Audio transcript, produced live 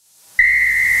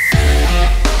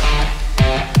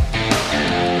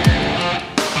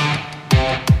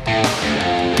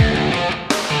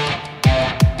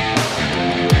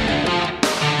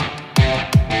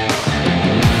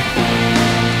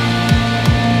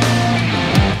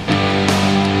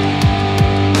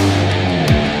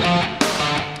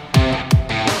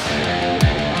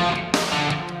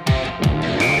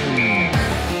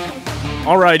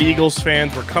All right, Eagles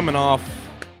fans, we're coming off,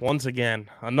 once again,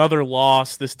 another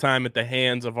loss, this time at the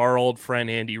hands of our old friend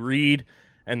Andy Reid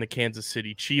and the Kansas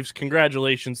City Chiefs.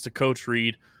 Congratulations to Coach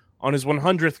Reid on his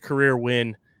 100th career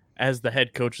win as the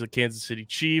head coach of the Kansas City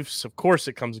Chiefs. Of course,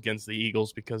 it comes against the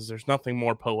Eagles because there's nothing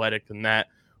more poetic than that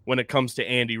when it comes to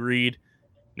Andy Reid.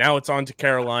 Now it's on to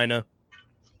Carolina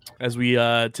as we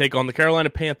take on the Carolina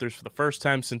Panthers for the first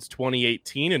time since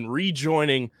 2018, and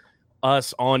rejoining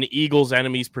us on Eagles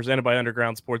Enemies presented by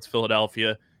Underground Sports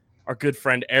Philadelphia, our good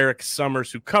friend Eric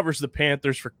Summers, who covers the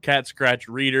Panthers for Cat Scratch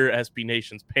Reader, SB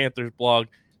Nation's Panthers blog.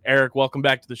 Eric, welcome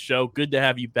back to the show. Good to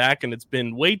have you back, and it's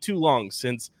been way too long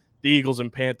since the Eagles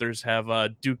and Panthers have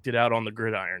duked it out on the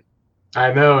gridiron.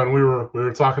 I know, and we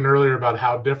were talking earlier about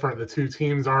how different the two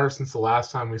teams are since the last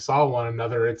time we saw one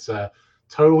another. It's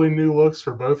totally new looks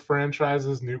for both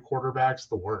franchises, new quarterbacks,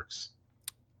 the works.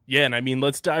 Yeah, and I mean,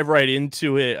 let's dive right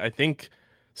into it. I think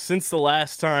since the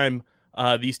last time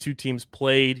these two teams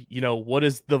played, what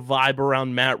has the vibe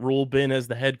around Matt Rule been as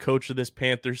the head coach of this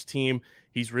Panthers team?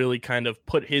 He's really kind of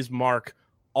put his mark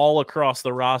all across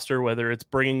the roster, whether it's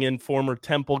bringing in former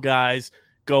Temple guys,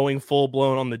 going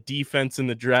full-blown on the defense in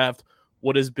the draft.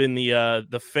 What has been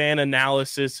the fan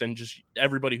analysis and just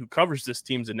everybody who covers this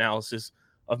team's analysis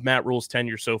of Matt Rule's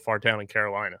tenure so far down in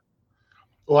Carolina?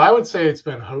 Well, I would say it's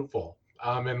been hopeful.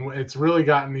 And it's really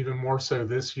gotten even more so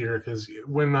this year because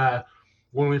when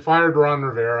we fired Ron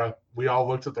Rivera, we all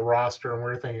looked at the roster and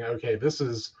we were thinking, okay, this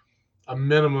is a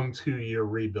minimum 2-year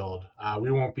rebuild.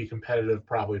 We won't be competitive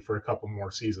probably for a couple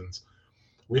more seasons.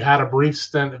 We had a brief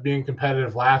stint of being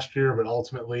competitive last year, but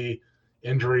ultimately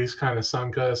injuries kind of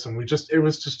sunk us, and it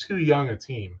was just too young a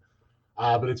team.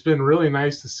 But it's been really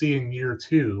nice to see in year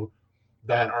 2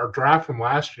 that our draft from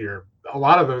last year, a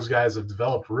lot of those guys have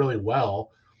developed really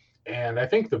well. And I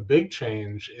think the big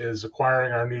change is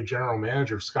acquiring our new general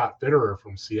manager, Scott Fitterer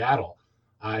from Seattle.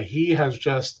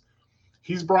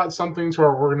 He's brought something to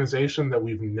our organization that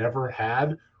we've never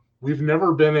had. We've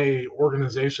never been a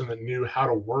organization that knew how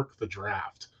to work the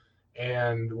draft.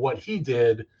 And what he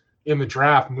did in the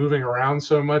draft, moving around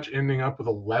so much, ending up with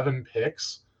 11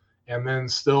 picks, and then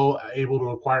still able to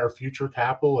acquire future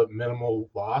capital at minimal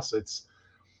loss, it's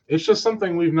just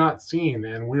something we've not seen,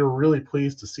 and we were really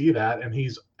pleased to see that. And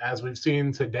he's, as we've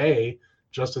seen today,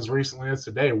 just as recently as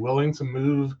today, willing to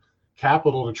move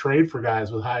capital to trade for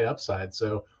guys with high upside.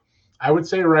 So I would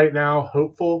say right now,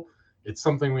 hopeful. It's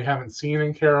something we haven't seen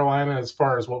in Carolina as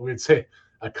far as what we'd say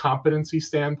a competency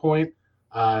standpoint.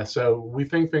 So we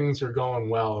think things are going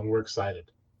well, and we're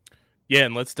excited. Yeah,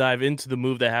 and let's dive into the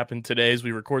move that happened today as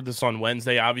we record this on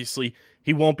Wednesday. Obviously,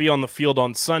 he won't be on the field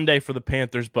on Sunday for the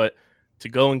Panthers, but to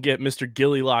go and get Mr.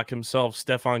 Gillylock himself,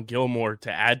 Stephon Gilmore,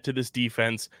 to add to this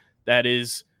defense that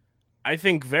is, I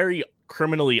think, very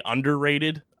criminally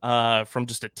underrated from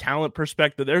just a talent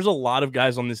perspective. There's a lot of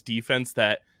guys on this defense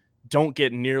that don't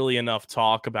get nearly enough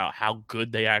talk about how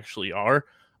good they actually are.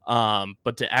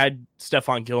 But to add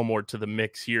Stephon Gilmore to the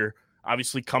mix here,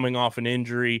 obviously coming off an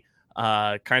injury,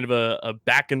 kind of a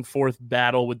back and forth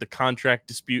battle with the contract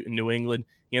dispute in New England.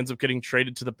 He ends up getting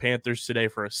traded to the Panthers today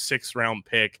for a 6th-round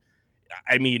pick.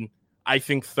 I mean, I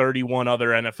think 31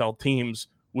 other NFL teams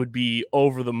would be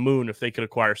over the moon if they could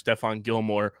acquire Stephon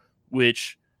Gilmore,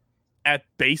 which at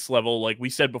base level, like we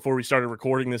said before we started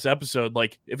recording this episode,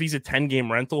 like if he's a 10-game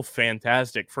rental,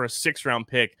 fantastic. For a 6th-round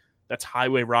pick, that's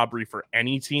highway robbery for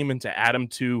any team. And to add him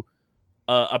to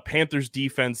a Panthers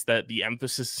defense that the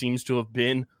emphasis seems to have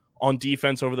been on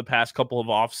defense over the past couple of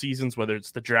off seasons, whether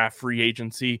it's the draft, free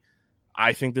agency,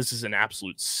 I think this is an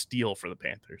absolute steal for the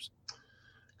Panthers.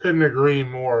 Couldn't agree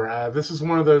more. This is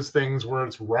one of those things where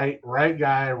it's right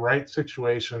guy, right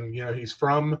situation. He's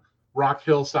from Rock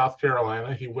Hill, South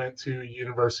Carolina. He went to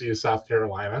University of South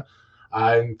Carolina.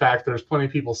 In fact, there's plenty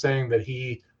of people saying that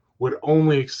he would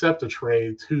only accept a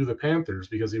trade to the Panthers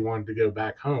because he wanted to go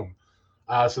back home.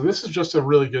 So this is just a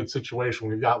really good situation.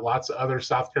 We've got lots of other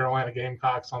South Carolina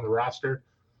Gamecocks on the roster.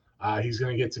 He's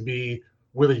going to get to be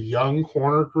with a young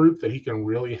corner group that he can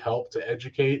really help to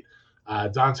educate.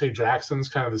 Dante Jackson's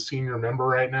kind of the senior member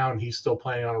right now, and he's still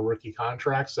playing on a rookie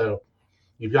contract. So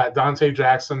you've got Dante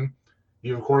Jackson.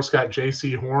 You've, of course, got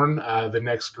J.C. Horn, the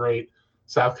next great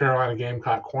South Carolina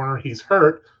Gamecock corner. He's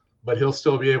hurt, but he'll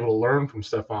still be able to learn from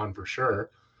Stephon for sure.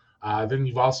 Then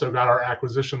you've also got our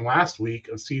acquisition last week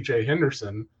of C.J.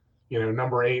 Henderson,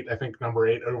 number 8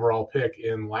 overall pick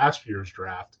in last year's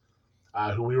draft,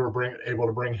 who we were able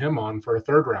to bring him on for a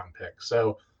 3rd-round pick.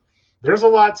 So there's a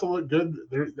lot to look good.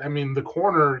 The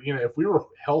corner, if we were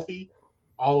healthy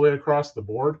all the way across the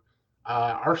board,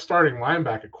 our starting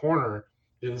linebacker corner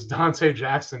is Dante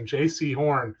Jackson, J.C.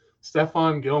 Horn,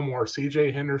 Stephon Gilmore,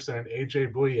 C.J. Henderson, and A.J.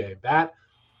 Bouye. That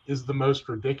is the most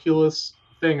ridiculous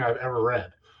thing I've ever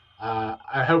read.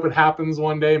 I hope it happens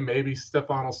one day. Maybe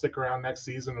Stefan will stick around next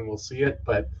season and we'll see it.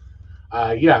 But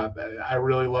yeah, I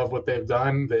really love what they've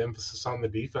done. The emphasis on the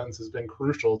defense has been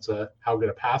crucial to how good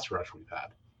a pass rush we've had.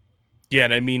 Yeah,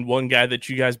 and I mean, one guy that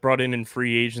you guys brought in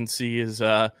free agency is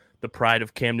the pride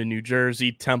of Camden, New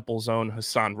Jersey, Temple's own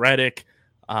Hassan Reddick.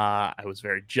 I was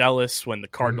very jealous when the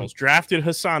Cardinals drafted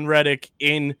Hassan Reddick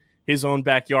in his own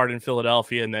backyard in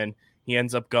Philadelphia, and then he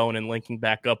ends up going and linking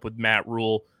back up with Matt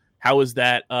Rule. How has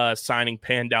that signing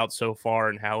panned out so far,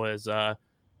 and how has the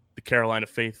Carolina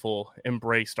faithful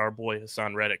embraced our boy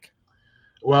Hassan Reddick?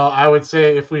 Well, I would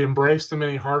say if we embraced him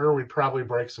any harder, we'd probably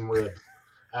break some ribs.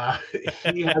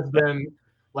 He has been,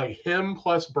 like, him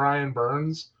plus Brian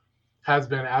Burns has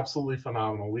been absolutely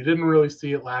phenomenal. We didn't really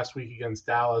see it last week against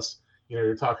Dallas. You know,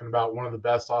 you're talking about one of the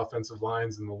best offensive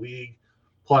lines in the league.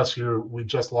 Plus, we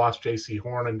just lost J.C.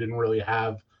 Horn and didn't really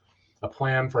have a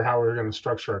plan for how we were going to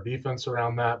structure our defense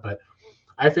around that. But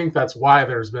I think that's why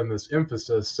there's been this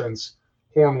emphasis since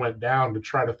Horn went down to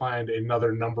try to find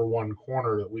another number one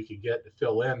corner that we could get to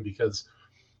fill in, because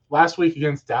last week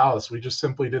against Dallas, we just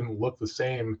simply didn't look the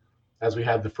same as we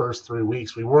had the first 3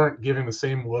 weeks. We weren't giving the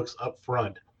same looks up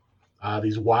front.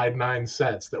 These wide 9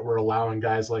 sets that were allowing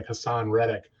guys like Hassan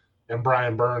Reddick and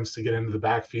Brian Burns to get into the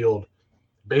backfield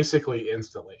basically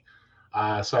instantly.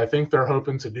 So I think they're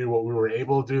hoping to do what we were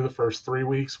able to do the first 3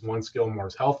 weeks once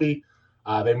Gilmore's healthy.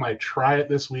 They might try it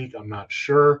this week. I'm not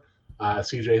sure.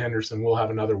 CJ Henderson will have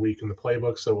another week in the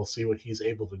playbook, so we'll see what he's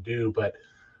able to do. But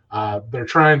they're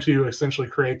trying to essentially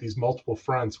create these multiple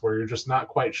fronts where you're just not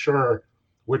quite sure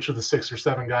which of the 6 or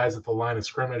 7 guys at the line of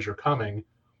scrimmage are coming.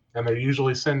 And they're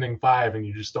usually sending 5, and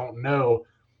you just don't know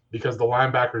because the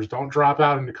linebackers don't drop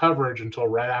out into coverage until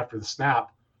right after the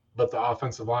snap, but the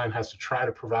offensive line has to try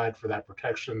to provide for that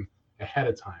protection ahead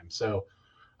of time. So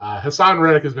Hassan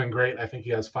Reddick has been great. I think he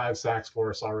has 5 sacks for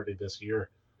us already this year.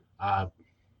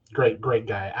 Great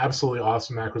guy. Absolutely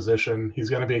awesome acquisition. He's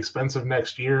going to be expensive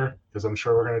next year because I'm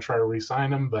sure we're going to try to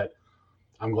re-sign him, but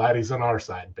I'm glad he's on our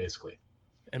side, basically.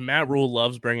 And Matt Rule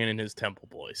loves bringing in his Temple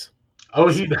boys. Oh,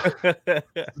 he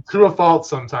to a fault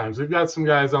sometimes. We've got some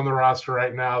guys on the roster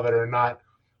right now that are not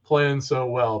playing so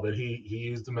well, but he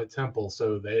used them at Temple,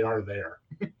 so they are there.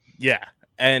 Yeah,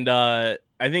 and I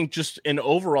think just an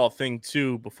overall thing,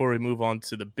 too, before we move on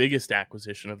to the biggest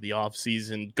acquisition of the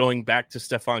offseason, going back to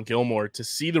Stephon Gilmore, to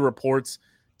see the reports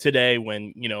today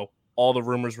when, you know, all the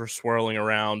rumors were swirling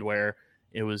around where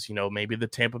it was, you know, maybe the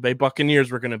Tampa Bay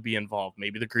Buccaneers were going to be involved,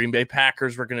 maybe the Green Bay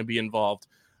Packers were going to be involved.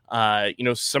 You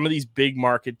know, some of these big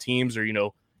market teams or, you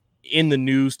know, in the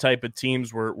news type of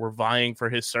teams were vying for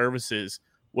his services.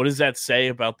 What does that say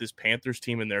about this Panthers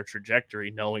team and their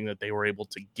trajectory, knowing that they were able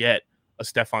to get a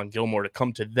Stephon Gilmore to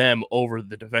come to them over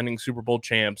the defending Super Bowl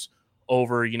champs,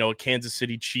 over, you know, a Kansas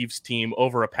City Chiefs team,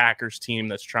 over a Packers team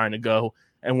that's trying to go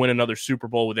and win another Super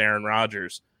Bowl with Aaron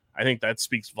Rodgers? I think that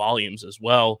speaks volumes as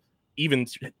well. Even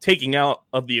taking out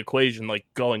of the equation, like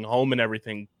going home and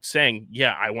everything, saying,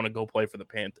 yeah, I want to go play for the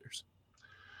Panthers.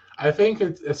 I think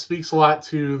it speaks a lot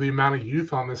to the amount of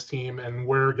youth on this team and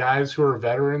where guys who are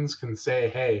veterans can say,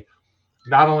 hey,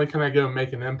 not only can I go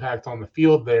make an impact on the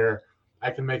field there,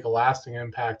 I can make a lasting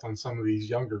impact on some of these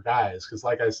younger guys. Because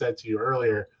like I said to you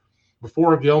earlier,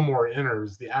 before Gilmore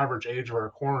enters, the average age of our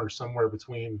corner is somewhere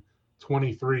between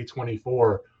 23,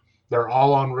 24. They're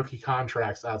all on rookie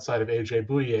contracts outside of A.J.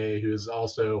 Bouye, who is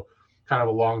also kind of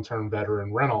a long-term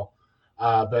veteran rental.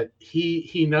 But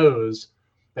he knows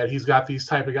that he's got these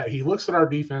type of guys. He looks at our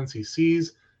defense. He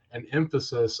sees an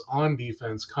emphasis on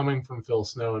defense coming from Phil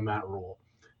Snow and Matt Rule.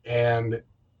 And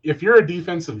if you're a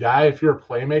defensive guy, if you're a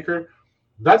playmaker,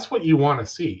 that's what you want to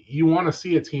see. You want to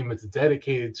see a team that's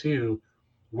dedicated to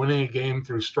winning a game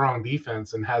through strong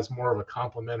defense and has more of a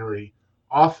complementary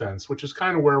offense, which is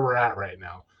kind of where we're at right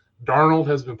now. Darnold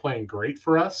has been playing great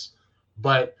for us,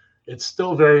 but it's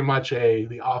still very much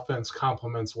the offense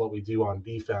complements what we do on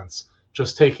defense,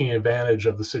 just taking advantage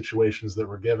of the situations that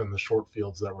we're given, the short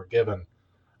fields that we're given.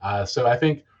 So I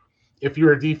think if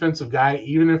you're a defensive guy,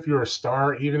 even if you're a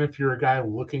star, even if you're a guy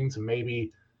looking to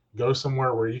maybe go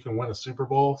somewhere where you can win a Super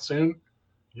Bowl soon,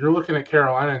 you're looking at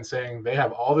Carolina and saying they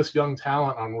have all this young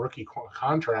talent on rookie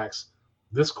contracts.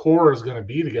 This core is going to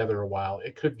be together a while.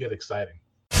 It could get exciting.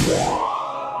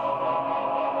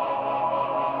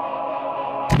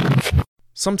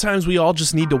 Sometimes we all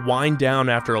just need to wind down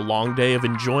after a long day of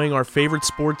enjoying our favorite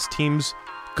sports teams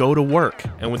go to work.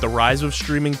 And with the rise of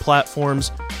streaming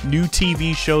platforms, new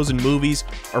TV shows and movies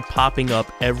are popping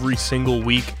up every single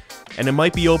week, and it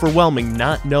might be overwhelming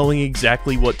not knowing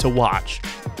exactly what to watch.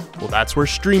 Well, that's where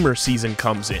Streamer Season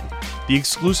comes in, the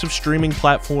exclusive streaming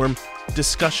platform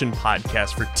discussion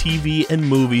podcast for TV and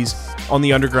movies on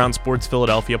the Underground Sports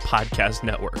Philadelphia podcast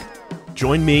network.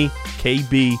 Join me,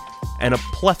 KB, and a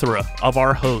plethora of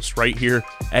our hosts right here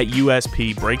at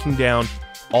USP, breaking down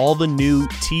all the new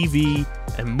TV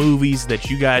and movies that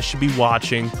you guys should be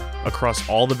watching across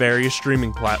all the various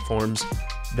streaming platforms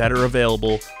that are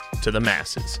available to the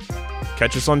masses.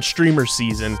 Catch us on Streamer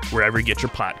Season wherever you get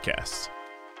your podcasts.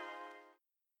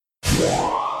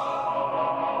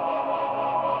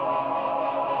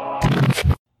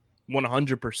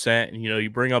 100%. And, you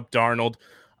bring up Darnold.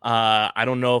 I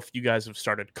don't know if you guys have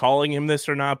started calling him this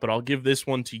or not, but I'll give this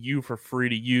one to you for free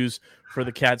to use for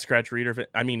the Cat Scratch Reader.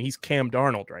 I mean, he's Cam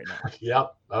Darnold right now.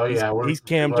 Yep. Oh, yeah. He's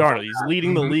Cam Darnold. He's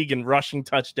leading the league in rushing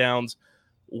touchdowns.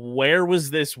 Where was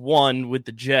this, one, with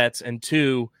the Jets? And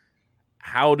two,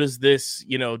 how does this,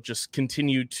 just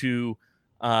continue to,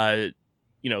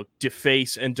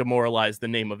 deface and demoralize the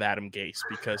name of Adam Gase?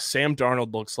 Because Sam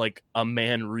Darnold looks like a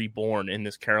man reborn in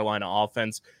this Carolina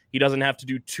offense. He doesn't have to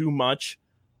do too much,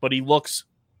 but he looks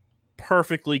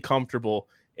perfectly comfortable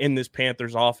in this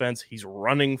Panthers offense. He's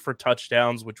running for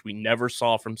touchdowns, which we never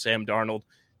saw from Sam Darnold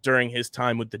during his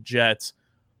time with the Jets.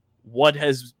 What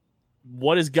has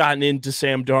gotten into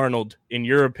Sam Darnold, in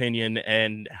your opinion,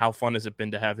 and how fun has it been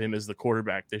to have him as the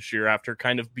quarterback this year after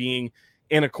kind of being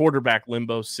in a quarterback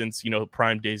limbo since,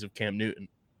 prime days of Cam Newton?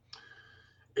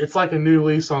 It's like a new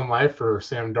lease on life for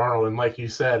Sam Darnold. And like you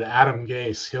said, Adam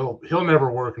Gase, he'll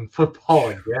never work in football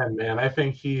again, man. I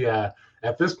think he, at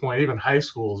this point, even high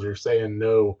schools are saying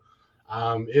no.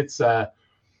 It's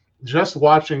just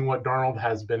watching what Darnold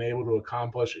has been able to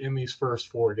accomplish in these first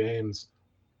 4 games.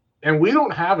 And we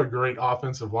don't have a great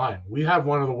offensive line. We have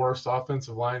one of the worst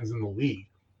offensive lines in the league.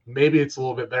 Maybe it's a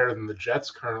little bit better than the Jets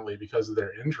currently because of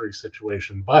their injury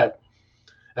situation, but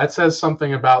that says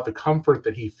something about the comfort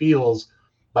that he feels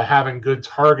by having good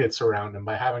targets around him,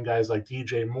 by having guys like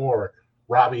DJ Moore,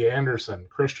 Robbie Anderson,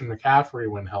 Christian McCaffrey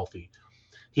when healthy.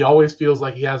 He always feels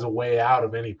like he has a way out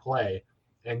of any play,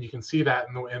 and you can see that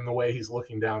in the way he's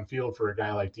looking downfield for a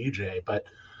guy like DJ. But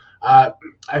I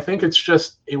think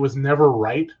it was never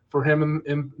right for him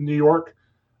in New York.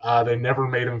 They never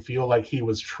made him feel like he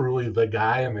was truly the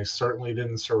guy, and they certainly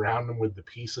didn't surround him with the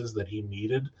pieces that he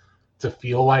needed to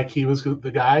feel like he was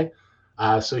the guy.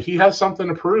 So he has something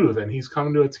to prove, and he's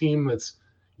coming to a team that's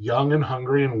young and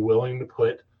hungry and willing to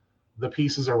put the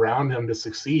pieces around him to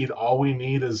succeed. All we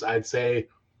need is, I'd say,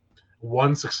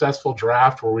 one successful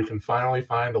draft where we can finally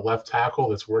find a left tackle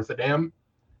that's worth a damn,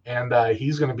 and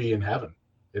he's going to be in heaven.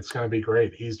 It's going to be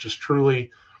great. He's just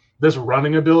truly – this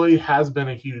running ability has been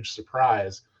a huge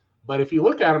surprise. But if you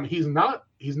look at him, he's not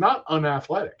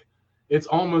unathletic. It's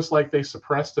almost like they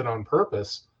suppressed it on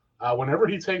purpose. Whenever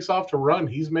he takes off to run,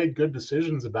 he's made good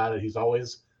decisions about it. He's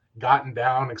always gotten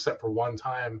down, except for one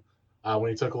time when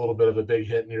he took a little bit of a big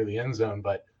hit near the end zone.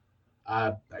 But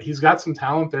he's got some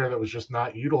talent there that was just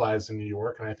not utilized in New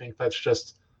York, and I think that's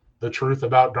just the truth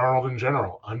about Darnold in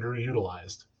general,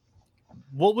 underutilized.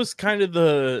 What was kind of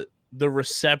the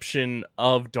reception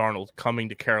of Darnold coming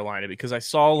to Carolina? Because I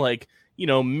saw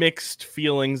mixed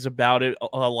feelings about it.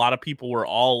 A lot of people were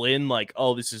all in, like,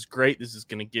 oh, this is great. This is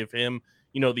going to give him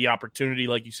the opportunity,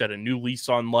 like you said, a new lease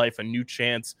on life, a new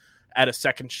chance at a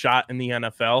second shot in the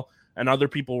NFL. And other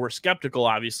people were skeptical,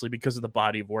 obviously, because of the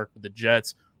body of work with the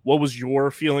Jets. What was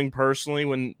your feeling personally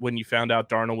when you found out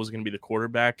Darnold was going to be the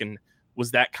quarterback? And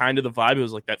was that kind of the vibe? It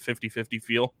was like that 50-50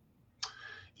 feel?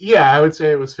 Yeah, I would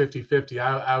say it was 50-50.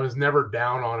 I was never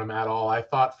down on him at all. I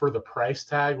thought for the price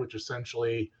tag, which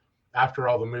essentially, after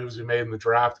all the moves we made in the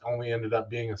draft, only ended up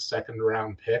being a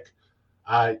second-round pick,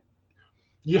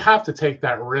 you have to take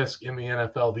that risk in the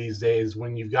NFL these days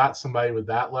when you've got somebody with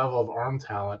that level of arm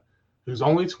talent who's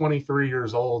only 23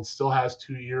 years old, still has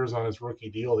 2 years on his rookie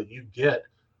deal that you get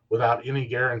without any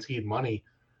guaranteed money.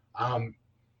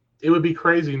 It would be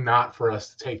crazy not for us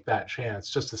to take that chance,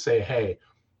 just to say, hey,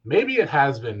 maybe it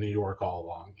has been New York all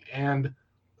along. And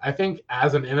I think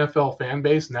as an NFL fan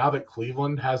base, now that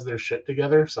Cleveland has their shit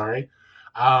together, you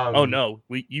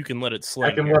can let it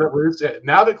slide. I can let it loose.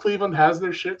 Now that Cleveland has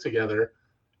their shit together,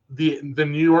 the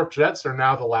New York Jets are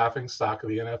now the laughing stock of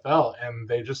the NFL, and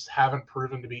they just haven't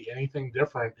proven to be anything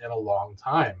different in a long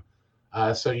time.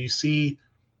 So you see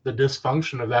the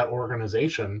dysfunction of that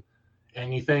organization,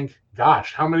 and you think,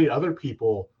 gosh, how many other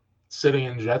people sitting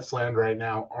in Jets land right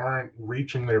now aren't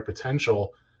reaching their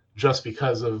potential just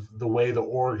because of the way the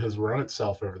org has run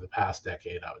itself over the past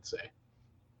decade, I would say.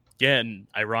 Yeah, and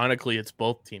ironically, it's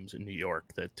both teams in New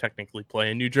York that technically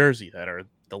play in New Jersey that are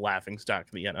the laughing stock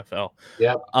of the NFL.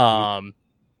 Yep.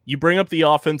 You bring up the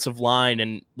offensive line,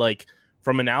 and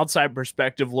from an outside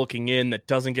perspective looking in that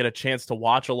doesn't get a chance to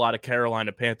watch a lot of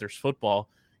Carolina Panthers football,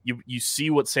 you see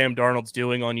what Sam Darnold's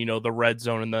doing on, the red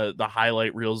zone and the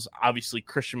highlight reels. Obviously,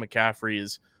 Christian McCaffrey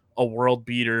is a world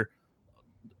beater,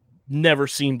 never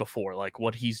seen before. Like,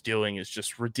 what he's doing is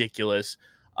just ridiculous.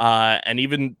 And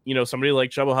even, somebody like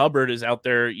Chuba Hubbard is out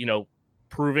there,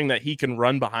 proving that he can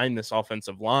run behind this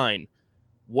offensive line.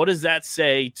 What does that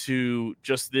say to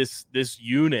just this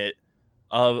unit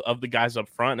of the guys up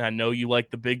front? And I know you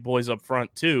like the big boys up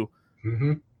front too.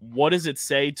 Mm-hmm. What does it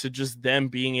say to just them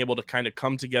being able to kind of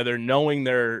come together, knowing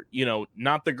they're,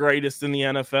 not the greatest in the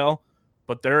NFL,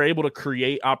 but they're able to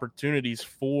create opportunities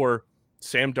for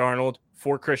Sam Darnold,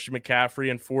 for Christian McCaffrey,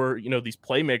 and for, these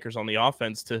playmakers on the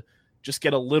offense to just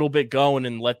get a little bit going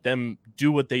and let them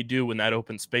do what they do when that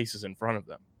open space is in front of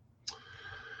them?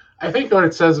 I think what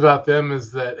it says about them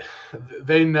is that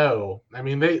they know. I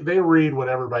mean, they read what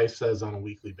everybody says on a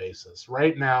weekly basis.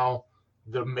 Right now,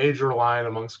 the major line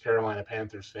amongst Carolina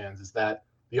Panthers fans is that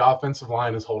the offensive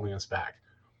line is holding us back.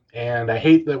 And I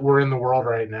hate that we're in the world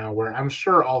right now where I'm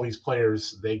sure all these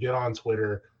players, they get on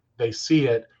Twitter, they see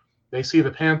it, they see the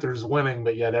Panthers winning,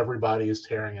 but yet everybody is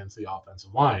tearing into the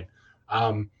offensive line.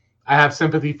 I have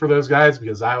sympathy for those guys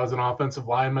because I was an offensive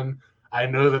lineman. I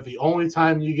know that the only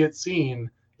time you get seen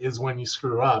is when you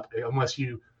screw up,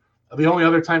 the only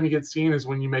other time you get seen is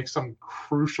when you make some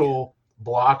crucial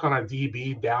block on a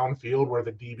DB downfield where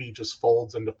the DB just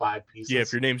folds into 5 pieces. Yeah,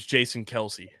 if your name's Jason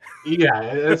Kelsey.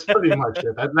 Yeah, that's pretty much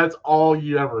it. That's all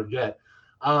you ever get.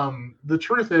 The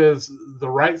truth is the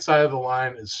right side of the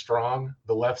line is strong.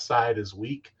 The left side is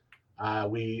weak.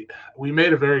 We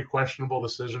made a very questionable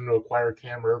decision to acquire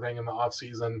Cam Erving in the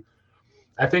offseason.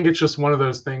 I think it's just one of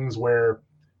those things where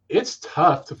it's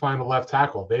tough to find a left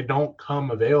tackle. They don't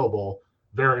come available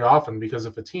very often because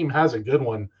if a team has a good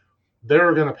one,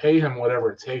 they're going to pay him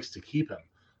whatever it takes to keep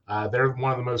him. They're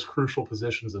one of the most crucial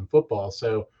positions in football.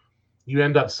 So you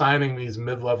end up signing these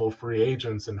mid-level free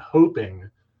agents and hoping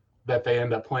that they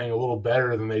end up playing a little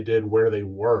better than they did where they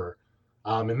were.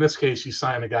 In this case, you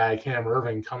sign a guy, Cam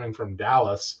Erving, coming from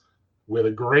Dallas with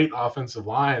a great offensive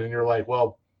line, and you're like,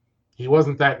 well, he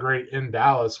wasn't that great in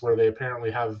Dallas where they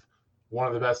apparently have one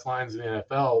of the best lines in the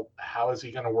NFL. How is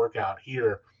he going to work out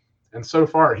here? And so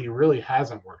far, he really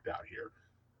hasn't worked out here.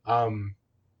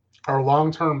 Our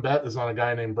long-term bet is on a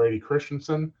guy named Brady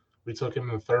Christensen. We took him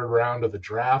in the 3rd round of the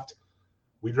draft.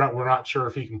 We're not sure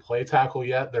if he can play tackle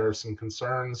yet. There are some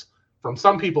concerns from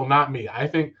some people, not me. I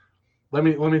think, let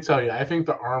me tell you, I think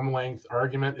the arm length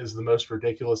argument is the most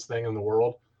ridiculous thing in the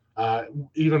world,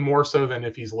 even more so than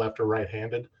if he's left or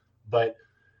right-handed. But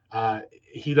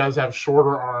he does have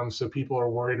shorter arms, so people are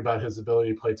worried about his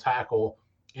ability to play tackle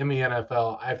in the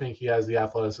NFL. I think he has the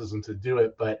athleticism to do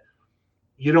it, but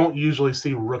you don't usually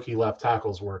see rookie left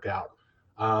tackles work out.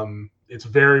 It's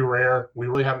very rare. We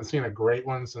really haven't seen a great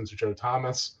one since Joe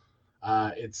Thomas.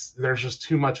 There's just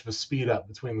too much of a speed up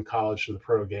between the college to the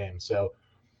pro game. So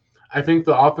I think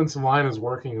the offensive line is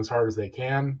working as hard as they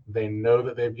can. They know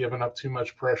that they've given up too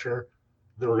much pressure.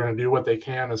 They're going to do what they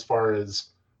can as far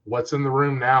as what's in the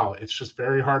room now. It's just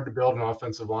very hard to build an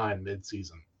offensive line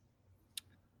mid-season.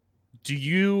 Do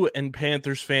you and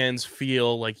Panthers fans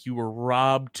feel like you were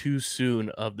robbed too soon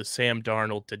of the Sam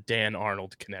Darnold to Dan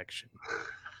Arnold connection?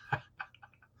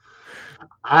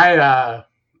 I'm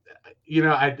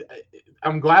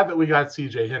glad that we got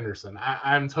CJ Henderson.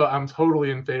 I'm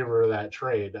totally in favor of that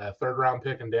trade. 3rd round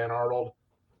pick and Dan Arnold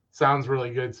sounds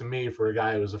really good to me for a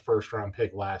guy who was a 1st round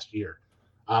pick last year.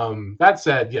 That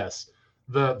said, yes,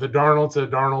 the Darnold to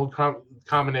Darnold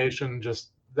combination, just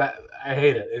that I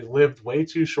hate it. It lived way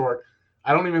too short.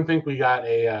 I don't even think we got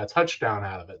a touchdown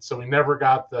out of it. So we never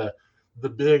got the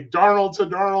big Darnold to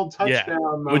Darnold touchdown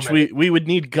moment. Which we would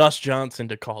need Gus Johnson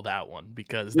to call that one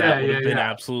because that would have been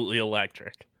absolutely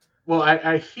electric. Well,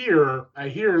 I hear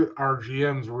our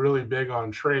GM's really big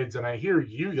on trades, and I hear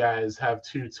you guys have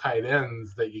 2 tight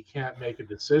ends that you can't make a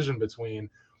decision between.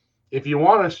 If you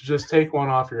want us to just take one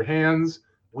off your hands,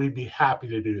 we'd be happy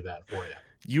to do that for you.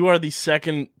 You are the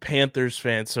second Panthers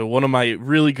fan. So one of my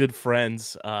really good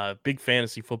friends, big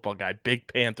fantasy football guy, big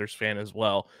Panthers fan as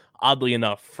well, oddly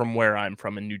enough, from where I'm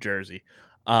from in New Jersey.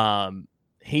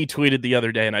 He tweeted the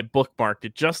other day, and I bookmarked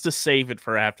it just to save it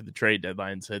for after the trade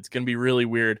deadline. So it's going to be really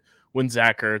weird when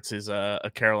Zach Ertz is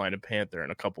a Carolina Panther in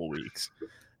a couple weeks.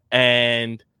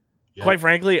 And quite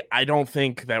frankly, I don't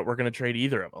think that we're going to trade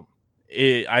either of them.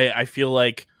 I feel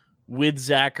like with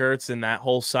Zach Ertz and that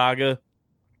whole saga,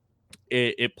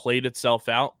 it played itself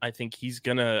out. I think he's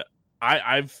gonna.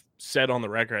 I've said on the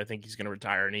record, I think he's gonna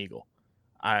retire an Eagle.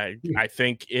 I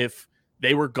think if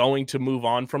they were going to move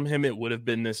on from him, it would have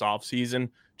been this offseason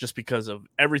just because of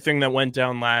everything that went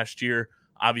down last year.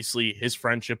 Obviously, his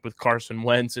friendship with Carson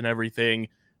Wentz and everything,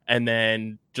 and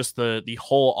then just the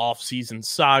whole offseason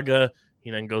saga. He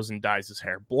then goes and dyes his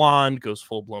hair blonde, goes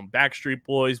full-blown Backstreet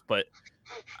Boys. But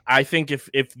I think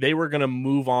if they were going to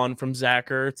move on from Zach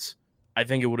Ertz, I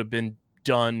think it would have been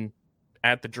done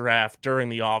at the draft during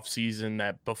the offseason,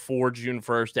 that before June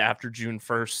 1st, after June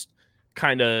 1st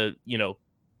kind of,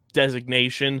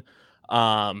 designation.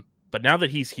 But now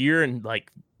that he's here, and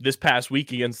like this past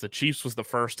week against the Chiefs was the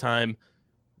first time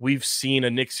we've seen a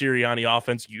Nick Sirianni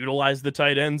offense utilize the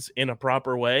tight ends in a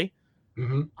proper way.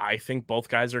 Mm-hmm. I think both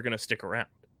guys are going to stick around.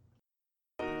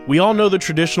 We all know the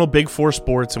traditional Big Four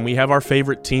sports, and we have our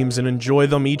favorite teams and enjoy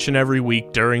them each and every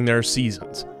week during their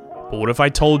seasons. But what if I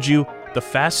told you the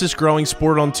fastest growing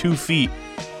sport on 2 feet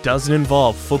doesn't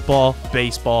involve football,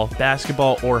 baseball,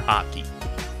 basketball, or hockey?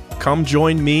 Come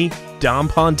join me, Dom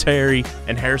Ponteri,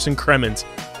 and Harrison Kremens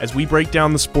as we break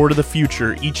down the sport of the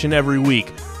future each and every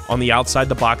week on the Outside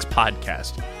the Box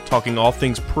podcast, talking all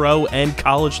things pro and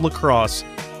college lacrosse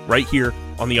right here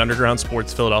on the Underground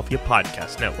Sports Philadelphia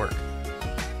Podcast Network.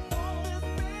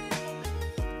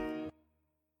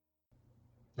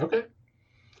 Okay.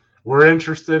 We're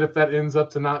interested if that ends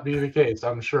up to not be the case,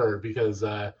 I'm sure, because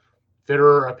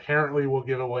Fitterer apparently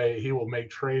he will make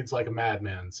trades like a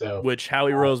madman. So, which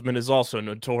Howie Roseman is also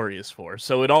notorious for.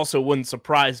 So it also wouldn't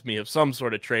surprise me if some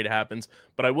sort of trade happens.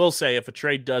 But I will say, if a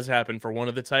trade does happen for one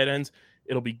of the tight ends,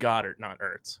 it'll be Goddard, not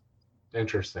Ertz.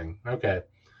 Interesting. Okay.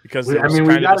 Because there's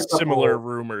kind of similar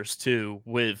rumors, too,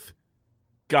 with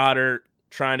Goddard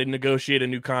trying to negotiate a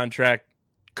new contract,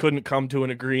 couldn't come to an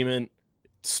agreement,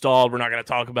 stalled, we're not going to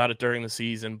talk about it during the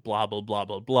season, blah, blah, blah,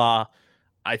 blah, blah.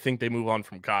 I think they move on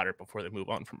from Goddard before they move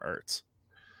on from Ertz.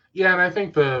 Yeah, and I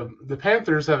think the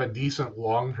Panthers have a decent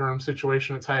long-term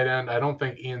situation at tight end. I don't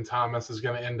think Ian Thomas is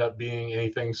going to end up being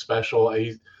anything special.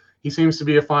 He seems to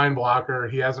be a fine blocker.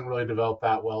 He hasn't really developed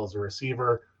that well as a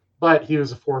receiver, but he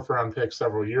was a 4th-round pick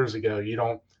several years ago.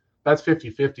 That's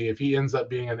 50-50. If he ends up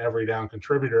being an every-down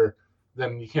contributor,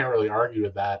 then you can't really argue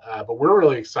with that. But we're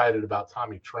really excited about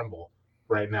Tommy Tremble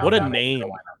right now. What a name.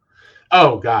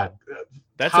 Oh, God.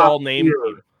 That's all name.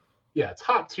 Yeah,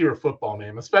 top-tier football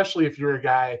name, especially if you're a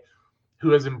guy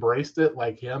who has embraced it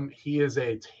like him. He is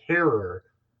a terror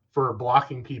for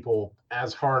blocking people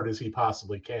as hard as he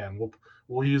possibly can.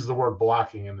 We'll use the word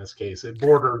blocking in this case. It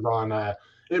borders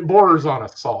on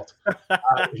assault.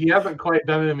 He hasn't quite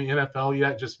done it in the NFL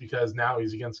yet, just because now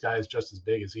he's against guys just as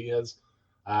big as he is.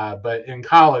 But in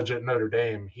college at Notre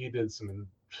Dame, he did some.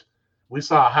 We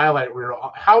saw a highlight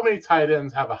reel. How many tight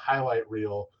ends have a highlight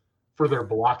reel for their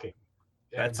blocking?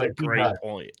 That's a great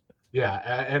point. Yeah,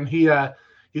 and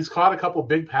he's caught a couple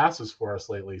big passes for us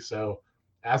lately. So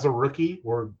as a rookie,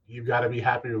 you've got to be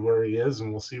happy with where he is,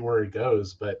 and we'll see where he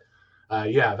goes. But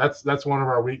yeah, that's one of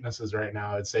our weaknesses right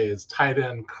now. I'd say is tight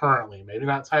end currently. Maybe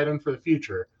not tight end for the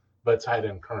future, but tight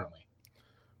end currently.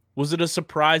 Was it a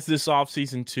surprise this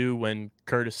offseason, too, when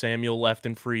Curtis Samuel left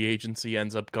in free agency,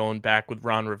 ends up going back with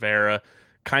Ron Rivera,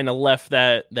 kind of left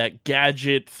that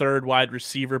gadget third wide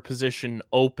receiver position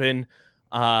open,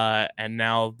 and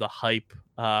now the hype,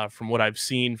 from what I've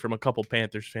seen from a couple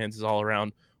Panthers fans, is all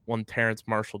around one Terrence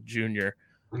Marshall Jr.,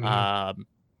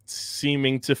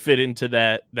 seeming to fit into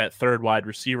that third wide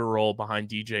receiver role behind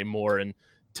DJ Moore and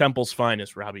Temple's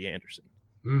finest, Robbie Anderson.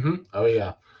 Mm-hmm. Oh,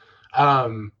 yeah.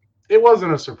 It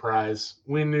wasn't a surprise.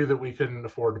 We knew that we couldn't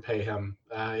afford to pay him.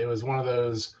 It was one of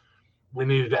those, we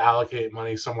needed to allocate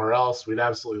money somewhere else. We'd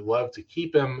absolutely love to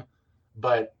keep him,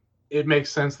 but it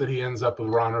makes sense that he ends up with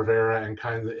Ron Rivera and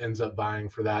kind of ends up buying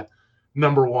for that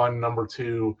number 1, number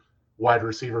 2 wide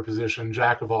receiver position,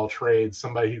 jack of all trades,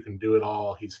 somebody who can do it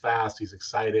all. He's fast. He's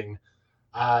exciting.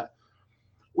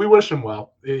 We wish him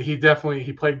well. He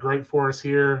played great for us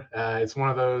here. It's one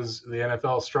of those, the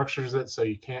NFL structures it so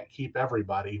you can't keep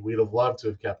everybody. We'd have loved to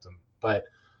have kept him, but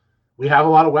we have a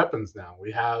lot of weapons now.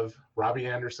 We have Robbie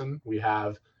Anderson. We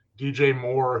have DJ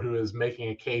Moore, who is making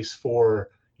a case for,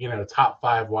 top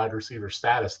 5 wide receiver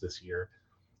status this year.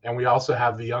 And we also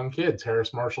have the young kid,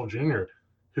 Terrace Marshall Jr.,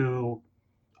 who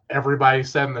everybody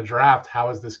said in the draft, how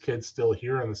is this kid still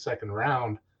here in the 2nd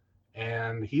round?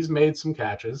 And he's made some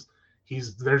catches.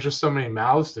 There's just so many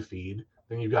mouths to feed.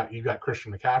 Then you've got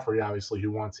Christian McCaffrey, obviously, who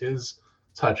wants his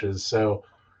touches. So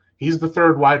he's the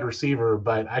 3rd wide receiver,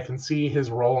 but I can see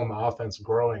his role in the offense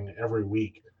growing every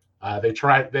week.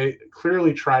 They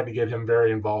clearly tried to get him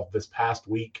very involved this past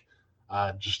week.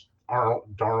 Just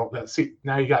Darnold. See,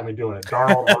 now you got me doing it.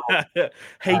 Darnold.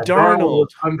 Hey, Darnold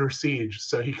was under siege,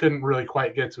 so he couldn't really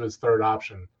quite get to his 3rd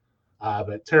option.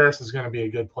 But Terrace is going to be a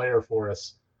good player for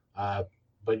us.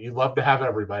 But you'd love to have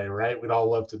everybody, right? We'd all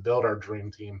love to build our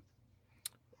dream team.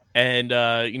 And,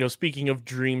 speaking of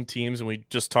dream teams, and we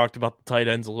just talked about the tight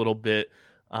ends a little bit,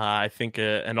 I think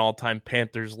an all-time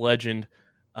Panthers legend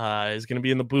is going to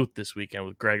be in the booth this weekend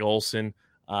with Greg Olsen,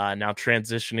 now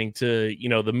transitioning to,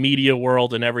 the media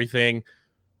world and everything.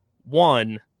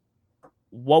 One,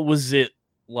 what was it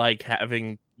like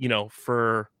having,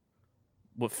 for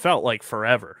what felt like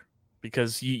forever?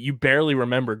 Because you barely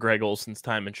remember Greg Olsen's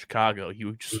time in Chicago.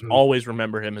 You just always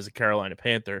remember him as a Carolina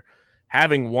Panther.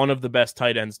 Having one of the best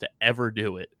tight ends to ever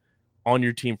do it on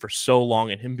your team for so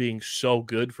long and him being so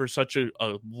good for such a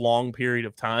long period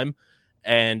of time.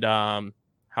 And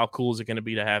how cool is it going to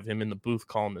be to have him in the booth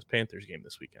calling this Panthers game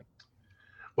this weekend?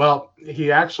 Well,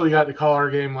 he actually got to call our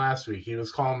game last week. He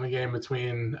was calling the game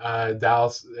between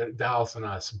Dallas and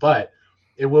us, but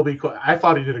it will be cool. I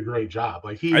thought he did a great job.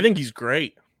 I think he's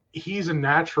great. He's a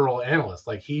natural analyst.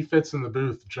 He fits in the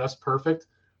booth just perfect.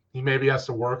 He maybe has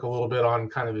to work a little bit on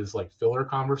kind of his filler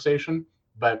conversation,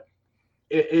 but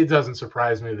it doesn't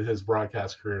surprise me that his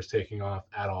broadcast career is taking off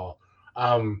at all.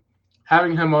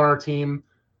 Having him on our team,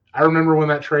 I remember when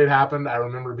that trade happened. I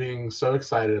remember being so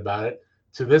excited about it.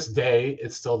 To this day,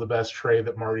 it's still the best trade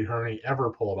that Marty Hurney ever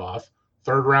pulled off.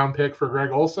 3rd round pick for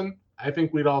Greg Olsen. I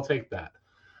think we'd all take that.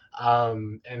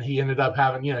 And he ended up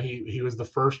having, he was the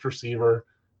first receiver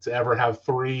to ever have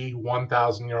 3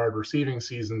 1,000-yard receiving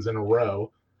seasons in a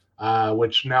row,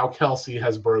 which now Kelsey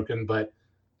has broken, but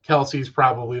Kelsey's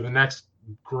probably the next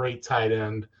great tight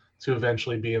end to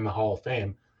eventually be in the Hall of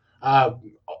Fame.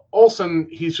 Olsen,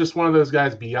 he's just one of those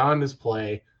guys beyond his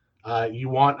play. You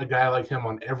want a guy like him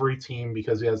on every team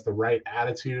because he has the right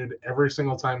attitude. Every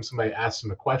single time somebody asks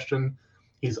him a question,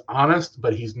 he's honest,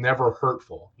 but he's never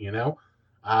hurtful,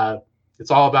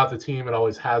 It's all about the team. It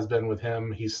always has been with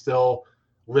him. He still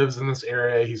lives in this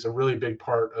area. He's a really big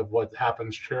part of what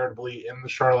happens charitably in the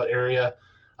Charlotte area.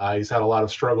 He's had a lot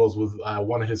of struggles with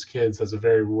one of his kids has a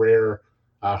very rare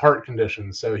heart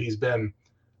condition. So he's been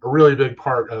a really big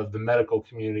part of the medical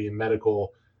community and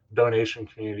medical donation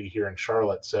community here in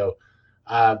Charlotte. So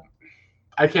I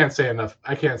can't say enough.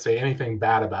 I can't say anything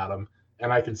bad about him,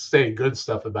 and I can say good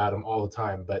stuff about him all the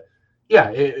time. But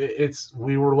yeah,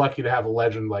 we were lucky to have a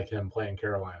legend like him playing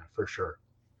Carolina for sure.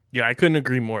 Yeah, I couldn't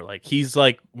agree more. He's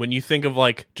when you think of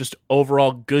just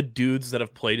overall good dudes that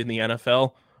have played in the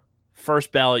NFL,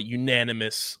 first ballot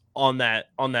unanimous on that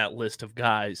list of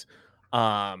guys.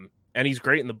 And he's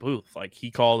great in the booth.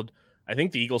 He called, I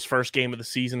think, the Eagles' first game of the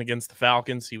season against the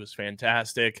Falcons. He was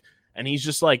fantastic. And he's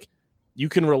just you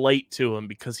can relate to him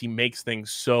because he makes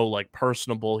things so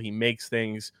personable. He makes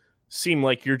things seem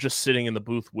like you're just sitting in the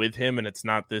booth with him, and it's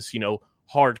not this,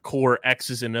 hardcore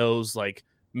X's and O's,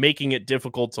 making it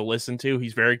difficult to listen to.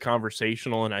 He's very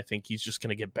conversational, and I think he's just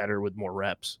going to get better with more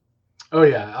reps. Oh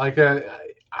yeah.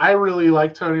 I really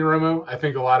like Tony Romo. I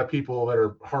think a lot of people that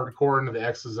are hardcore into the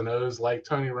X's and O's like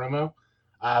Tony Romo.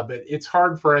 But it's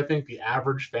hard for, I think, the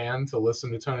average fan to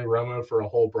listen to Tony Romo for a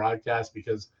whole broadcast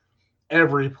because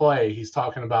every play he's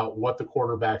talking about what the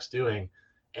quarterback's doing.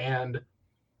 And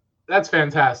that's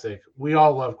fantastic. We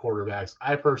all love quarterbacks.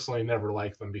 I personally never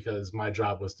liked them because my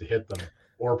job was to hit them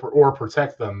or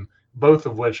protect them, both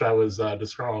of which I was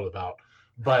disgruntled about.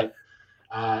 But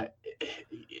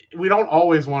we don't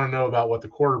always want to know about what the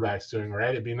quarterback's doing, right?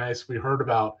 It'd be nice if we heard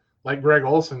about, Greg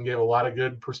Olsen gave a lot of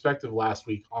good perspective last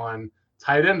week on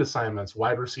tight end assignments,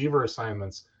 wide receiver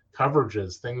assignments,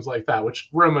 coverages, things like that, which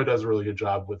Romo does a really good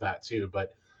job with that too.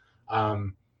 But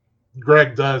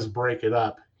Greg does break it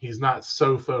up. He's not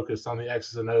so focused on the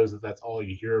X's and O's that's all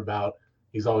you hear about.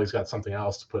 He's always got something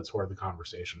else to put toward the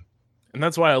conversation. And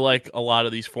that's why I like a lot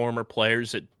of these former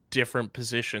players at different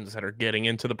positions that are getting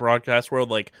into the broadcast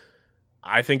world.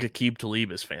 I think Aqib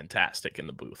Talib is fantastic in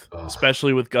the booth,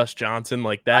 especially with Gus Johnson.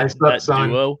 That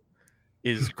duo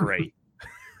is great.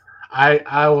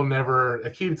 I will never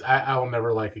like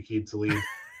Aqib Talib,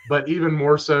 but even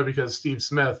more so because Steve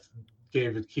Smith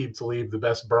gave Aqib Talib the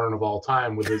best burn of all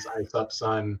time with his "Ice Up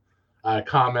Son"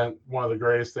 comment. One of the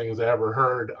greatest things I ever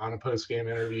heard on a post-game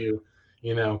interview.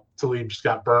 Talib just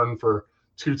got burned for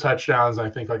 2 touchdowns. And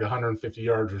I think 150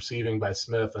 yards receiving by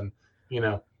Smith, and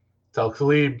tell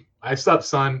Talib, "Ice up,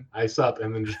 son, ice up,"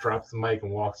 and then just drops the mic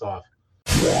and walks off.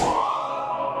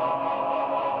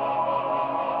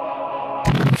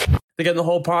 The Get in the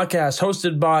Hole podcast,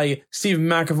 hosted by Stephen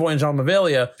McAvoy and John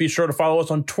Mavalia. Be sure to follow us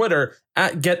on Twitter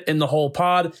at Get in the Hole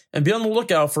Pod, and be on the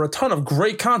lookout for a ton of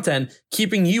great content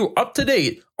keeping you up to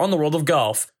date on the world of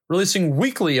golf. Releasing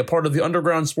weekly, a part of the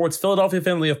Underground Sports Philadelphia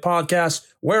family of podcasts,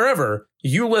 wherever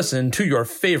you listen to your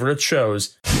favorite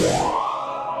shows.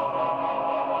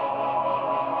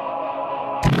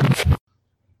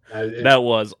 That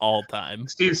was all time.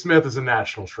 Steve Smith is a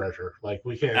national treasure. Like,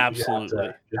 we can't.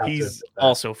 Absolutely. He's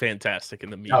also fantastic in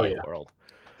the media world.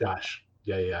 Gosh.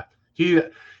 Yeah. He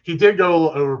did go a little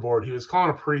overboard. He was calling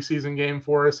a preseason game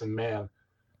for us, and man,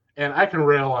 and I can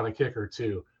rail on a kicker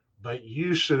too, but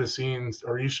you should have seen,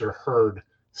 or you should have heard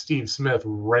Steve Smith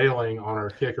railing on our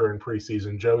kicker in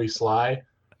preseason, Joey Sly.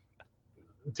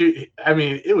 Dude, I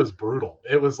mean, it was brutal.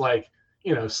 It was like,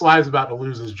 Sly's about to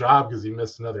lose his job because he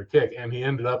missed another kick, and he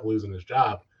ended up losing his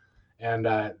job. And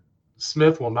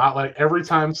Smith will not let, every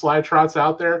time Sly trots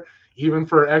out there, even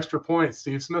for extra points,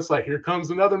 Steve Smith's like, here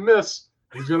comes another miss.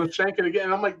 He's going to shank it again.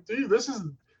 And I'm like, dude,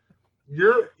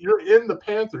 you're in the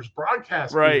Panthers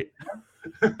broadcast. Right.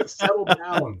 Settle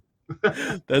down.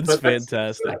 That's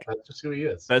fantastic. That's just who he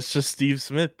is. That's just Steve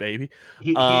Smith, baby.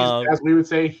 He's, as we would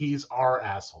say, he's our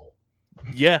asshole.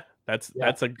 Yeah,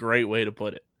 that's a great way to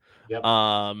put it.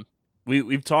 Yep.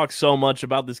 We've talked so much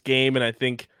about this game, and I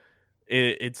think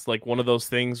it's like one of those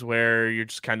things where you're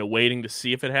just kind of waiting to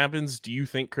see if it happens. Do you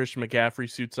think Christian McCaffrey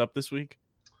suits up this week?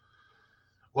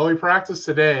 Well, he practiced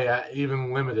today,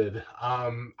 even limited.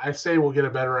 I say we'll get a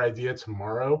better idea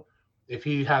tomorrow. If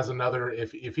he has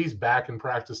if he's back in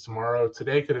practice tomorrow,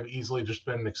 today could have easily just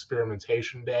been an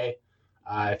experimentation day.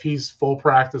 If he's full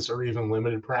practice or even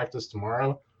limited practice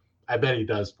tomorrow, I bet he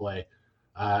does play.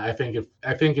 I think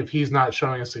if he's not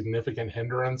showing a significant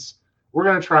hindrance, we're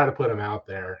going to try to put him out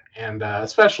there. And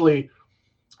especially,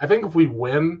 I think if we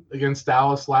win against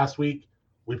Dallas last week,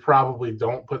 we probably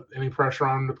don't put any pressure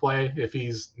on him to play if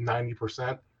he's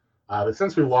 90%. But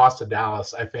since we lost to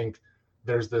Dallas, I think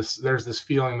there's this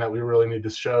feeling that we really need to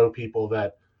show people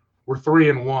that we're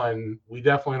 3-1. We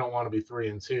definitely don't want to be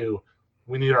 3-2.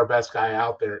 We need our best guy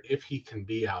out there if he can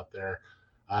be out there.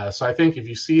 So I think if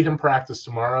you see him practice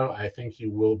tomorrow, I think he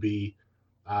will be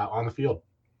on the field.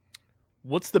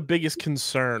 What's the biggest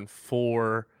concern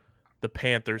for the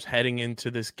Panthers heading into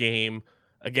this game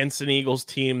against an Eagles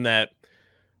team that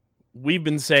we've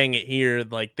been saying it here,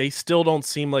 like they still don't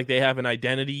seem like they have an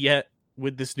identity yet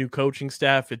with this new coaching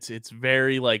staff? It's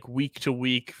very like week to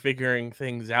week figuring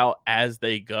things out as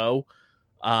they go.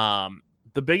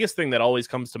 The biggest thing that always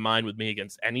comes to mind with me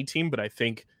against any team, but I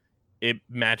think it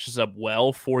matches up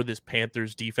well for this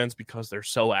Panthers defense because they're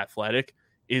so athletic,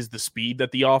 is the speed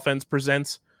that the offense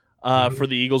presents for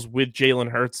the Eagles, with Jalen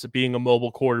Hurts being a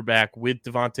mobile quarterback, with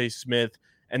Devontae Smith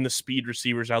and the speed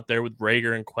receivers out there with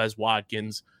Rager and Quez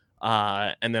Watkins.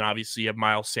 And then obviously you have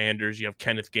Miles Sanders, you have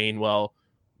Kenneth Gainwell.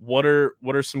 What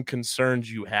are some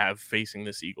concerns you have facing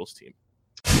this Eagles team?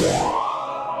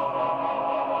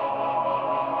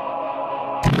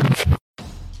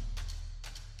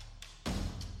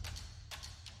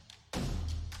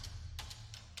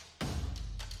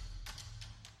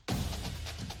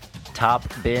 Top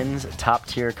bins, top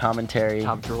tier commentary.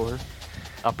 Top drawer,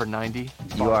 upper 90.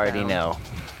 You already know.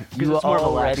 You it's more of a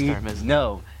last term, isn't it?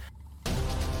 No.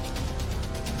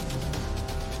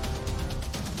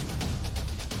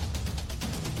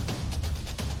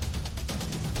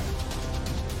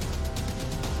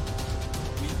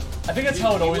 I think that's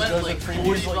how it always goes. Like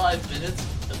 45 minutes,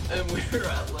 and we were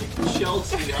at like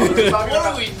Chelsea. What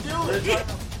are we doing?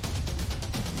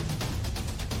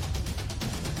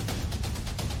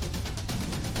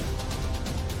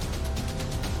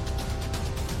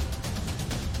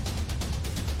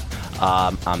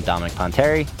 I'm Dominic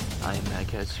Ponteri. I am Matt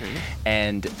Kessler.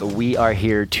 And we are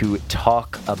here to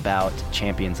talk about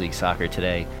Champions League soccer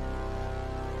today.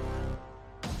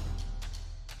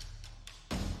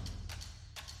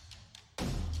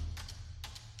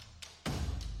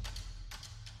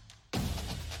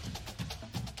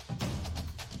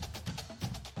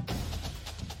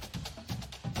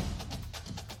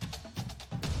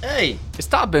 Hey, it's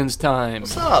Top Bins time.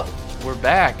 What's up? We're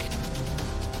back.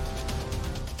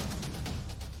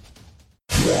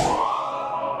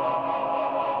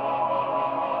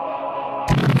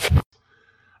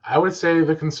 I would say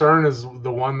the concern is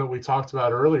the one that we talked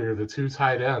about earlier, the two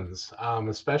tight ends.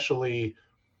 Especially,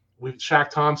 Shaq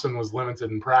Thompson was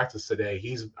limited in practice today.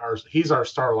 He's our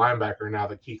star linebacker now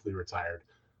that Kuechly retired.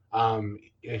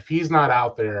 If he's not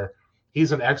out there,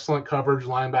 he's an excellent coverage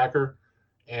linebacker,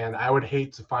 and I would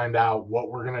hate to find out what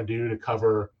we're going to do to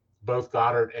cover both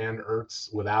Goddard and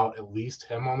Ertz without at least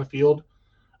him on the field.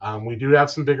 We do have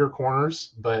some bigger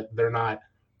corners, but they're not,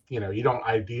 you don't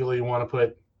ideally want to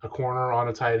put a corner on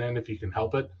a tight end if you can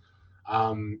help it.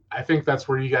 I think that's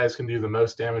where you guys can do the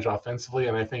most damage offensively,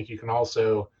 and I think you can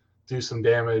also do some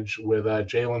damage with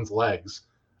Jalen's legs.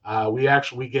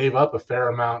 We gave up a fair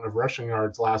amount of rushing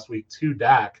yards last week to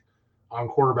Dak on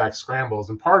quarterback scrambles,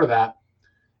 and part of that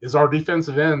is our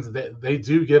defensive ends. They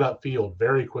do get upfield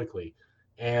very quickly,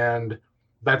 and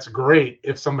that's great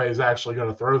if somebody's actually going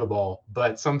to throw the ball,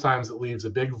 but sometimes it leaves a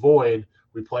big void.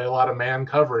 We play a lot of man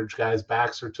coverage, guys'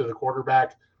 backs are to the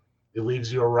quarterback. It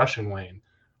leaves you a rushing lane.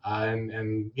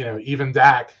 And even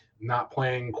Dak not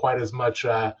playing quite as much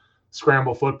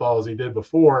scramble football as he did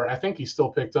before, I think he still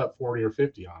picked up 40 or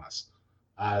 50 on us.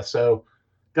 So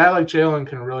a guy like Jalen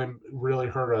can really, really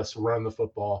hurt us run the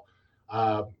football.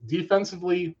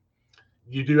 Defensively,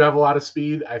 you do have a lot of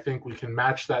speed. I think we can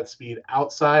match that speed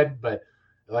outside, but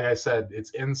like I said, it's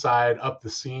inside, up the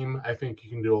seam. I think you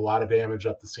can do a lot of damage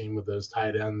up the seam with those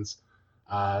tight ends.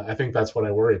 I think that's what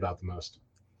I worry about the most.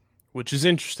 Which is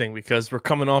interesting because we're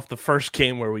coming off the first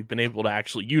game where we've been able to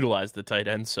actually utilize the tight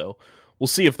end. So we'll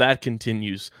see if that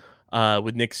continues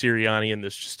with Nick Sirianni and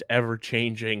this just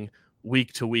ever-changing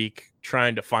week to week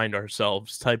trying to find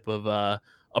ourselves type of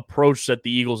approach that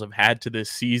the Eagles have had to this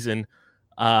season.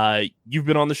 You've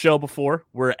been on the show before.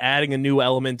 We're adding a new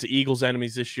element to Eagles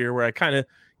Enemies this year where I kind of,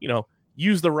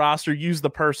 use the roster, use the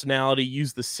personality,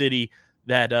 use the city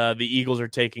that the Eagles are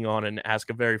taking on and ask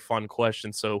a very fun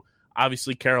question. So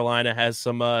obviously Carolina has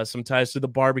some ties to the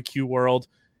barbecue world.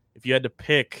 If you had to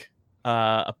pick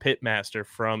a pitmaster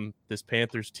from this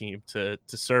Panthers team to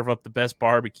serve up the best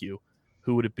barbecue,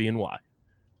 who would it be and why?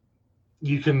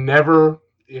 You can never,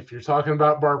 if you're talking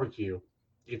about barbecue,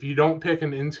 if you don't pick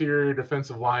an interior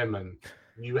defensive lineman,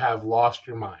 you have lost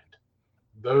your mind.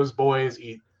 Those boys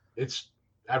eat.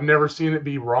 I've never seen it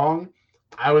be wrong.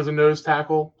 I was a nose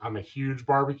tackle. I'm a huge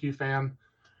barbecue fan.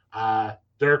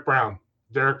 Derek Brown.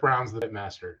 Derek Brown's the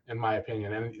pitmaster, in my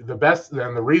opinion. And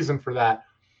the reason for that,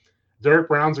 Derek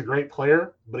Brown's a great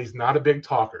player, but he's not a big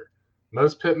talker.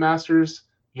 Most pitmasters,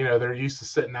 they're used to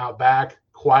sitting out back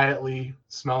quietly,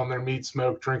 smelling their meat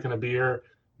smoke, drinking a beer,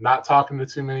 not talking to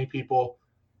too many people.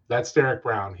 That's Derek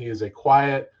Brown. He is a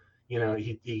quiet,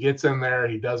 he gets in there.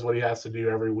 He does what he has to do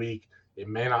every week. It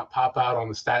may not pop out on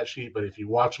the stat sheet, but if you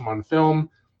watch him on film,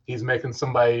 he's making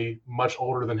somebody much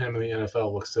older than him in the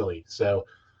NFL look silly. So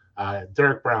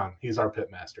Derek Brown, he's our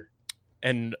pitmaster.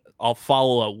 And I'll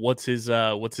follow up. What's his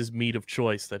meat of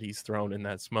choice that he's thrown in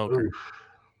that smoker?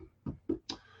 Oof.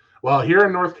 Well, here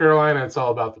in North Carolina, it's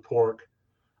all about the pork.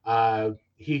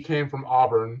 He came from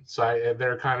Auburn, so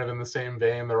they're kind of in the same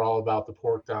vein. They're all about the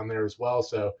pork down there as well.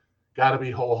 So got to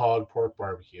be whole hog pork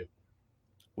barbecue.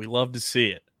 We love to see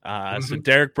it. So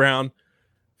Derek Brown,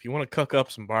 if you want to cook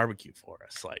up some barbecue for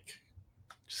us,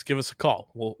 just give us a call.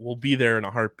 We'll be there in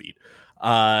a heartbeat.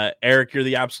 Eric, you're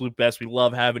the absolute best. We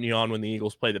love having you on when the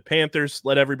Eagles play the Panthers.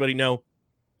 Let everybody know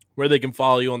where they can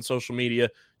follow you on social media.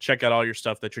 Check out all your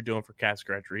stuff that you're doing for Cat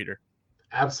Scratch Reader.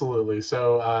 Absolutely.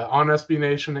 So on SB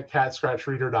Nation at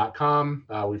catscratchreader.com,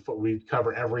 we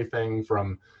cover everything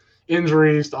from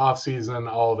injuries to off-season.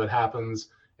 All of it happens.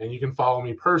 And you can follow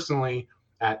me personally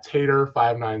at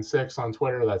Tater596 on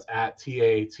Twitter. That's at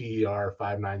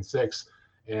TATER596.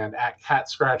 And at Cat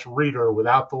Scratch Reader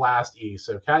without the last E.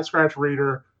 So Cat Scratch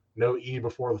Reader, no E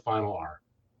before the final R.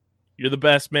 You're the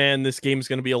best, man. This game is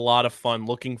going to be a lot of fun.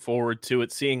 Looking forward to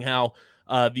it, seeing how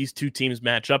these two teams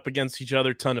match up against each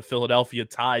other. Ton of Philadelphia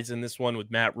ties in this one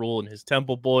with Matt Rule and his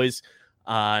Temple boys.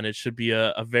 And it should be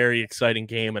a very exciting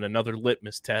game and another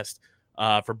litmus test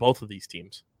for both of these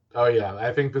teams. Oh, yeah.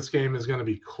 I think this game is going to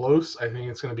be close. I think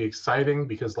it's going to be exciting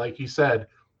because, like you said,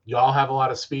 y'all have a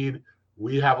lot of speed.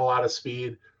 We have a lot of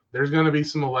speed. There's going to be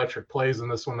some electric plays in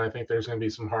this one. I think there's going to be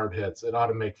some hard hits. It ought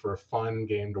to make for a fun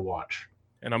game to watch.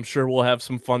 And I'm sure we'll have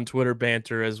some fun Twitter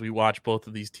banter as we watch both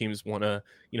of these teams want to,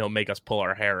 make us pull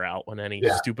our hair out when any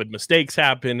stupid mistakes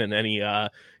happen and any,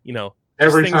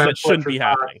 every things time that shouldn't be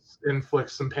happening.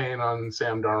 Inflict some pain on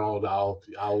Sam Darnold,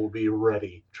 I will be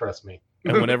ready. Trust me.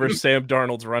 And whenever Sam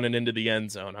Darnold's running into the end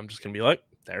zone, I'm just going to be like,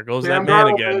 there goes Sam that man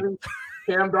Darnold, again. Baby.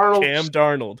 Cam Darnold. Cam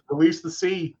Darnold. Release the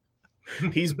C.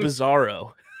 He's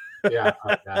bizarro. Yeah,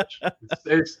 oh gosh.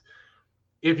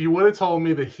 If you would have told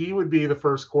me that he would be the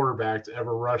first quarterback to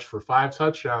ever rush for 5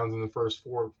 touchdowns in the first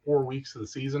four weeks of the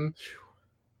season,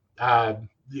 I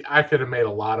could have made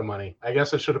a lot of money. I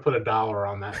guess I should have put $1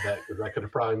 on that bet because I could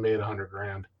have probably made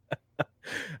 $100,000.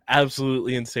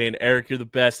 Absolutely insane. Eric, you're the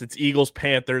best. It's Eagles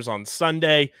Panthers on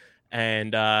Sunday,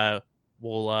 and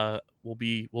we'll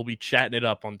be chatting it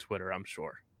up on Twitter, I'm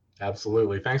sure.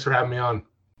 Absolutely. Thanks for having me on.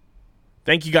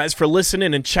 Thank you guys for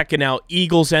listening and checking out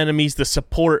Eagles Enemies. The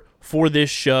support for this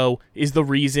show is the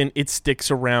reason it sticks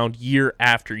around year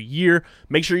after year.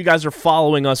 Make sure you guys are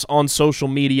following us on social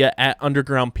media at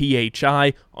Underground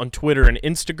PHI on Twitter and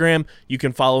Instagram. You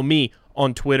can follow me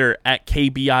on Twitter at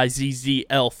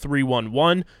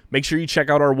KBIZZL311. Make sure you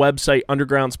check out our website,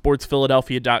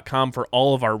 undergroundsportsphiladelphia.com, for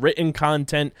all of our written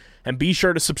content. And be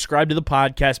sure to subscribe to the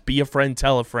podcast, be a friend,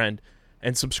 tell a friend.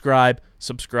 and subscribe,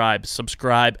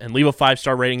 and leave a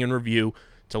 5-star rating and review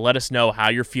to let us know how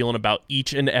you're feeling about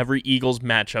each and every Eagles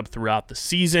matchup throughout the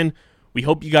season. We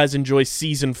hope you guys enjoy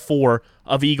Season 4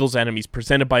 of Eagles Enemies,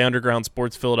 presented by Underground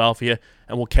Sports Philadelphia,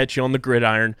 and we'll catch you on the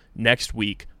gridiron next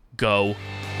week. Go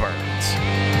Birds.